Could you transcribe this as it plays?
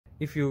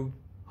if you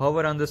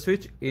hover on the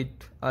switch,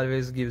 it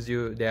always gives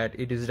you that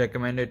it is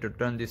recommended to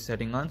turn this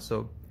setting on,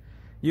 so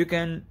you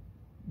can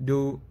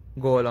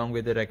go along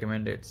with the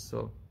recommended.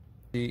 So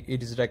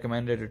it is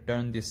recommended to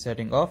turn this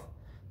setting off,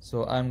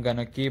 so I'm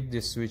gonna keep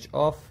this switch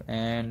off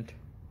and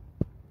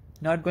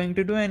not going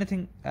to do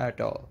anything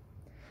at all.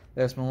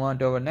 Let's move on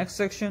to our next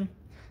section.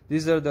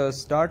 These are the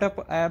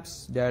startup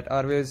apps that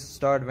always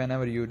start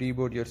whenever you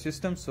reboot your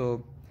system,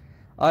 so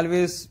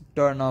always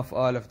turn off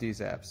all of these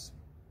apps.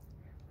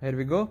 Here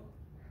we go.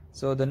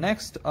 So the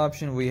next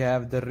option, we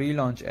have the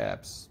relaunch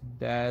apps,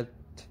 that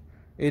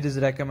it is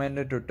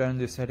recommended to turn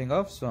this setting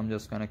off, so I'm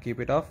just gonna keep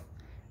it off.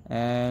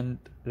 And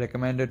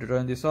recommended to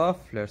turn this off,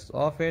 let's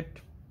off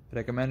it.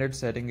 Recommended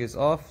setting is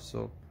off,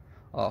 so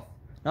off.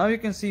 Now you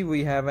can see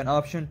we have an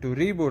option to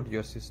reboot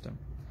your system.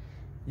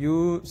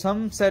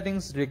 Some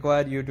settings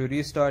require you to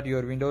restart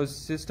your Windows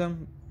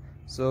system,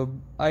 so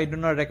I do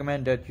not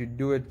recommend that you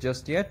do it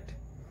just yet.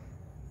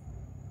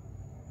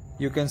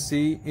 You can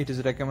see it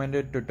is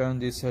recommended to turn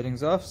these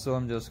settings off, so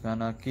I'm just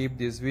gonna keep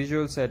these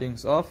visual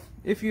settings off.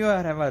 If you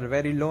have a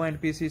very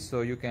low-end PC,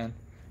 so you can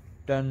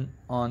turn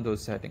on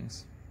those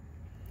settings.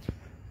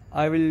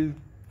 I will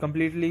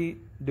completely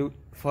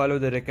follow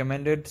the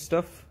recommended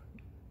stuff,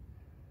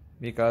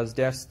 because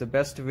that's the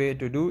best way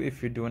to do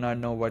if you do not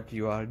know what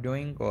you are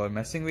doing or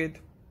messing with.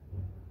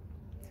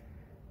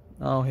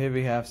 Now here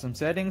we have some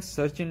settings.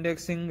 Search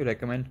indexing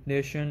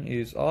recommendation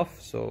is off,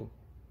 so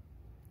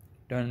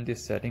turn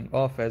this setting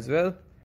off as well.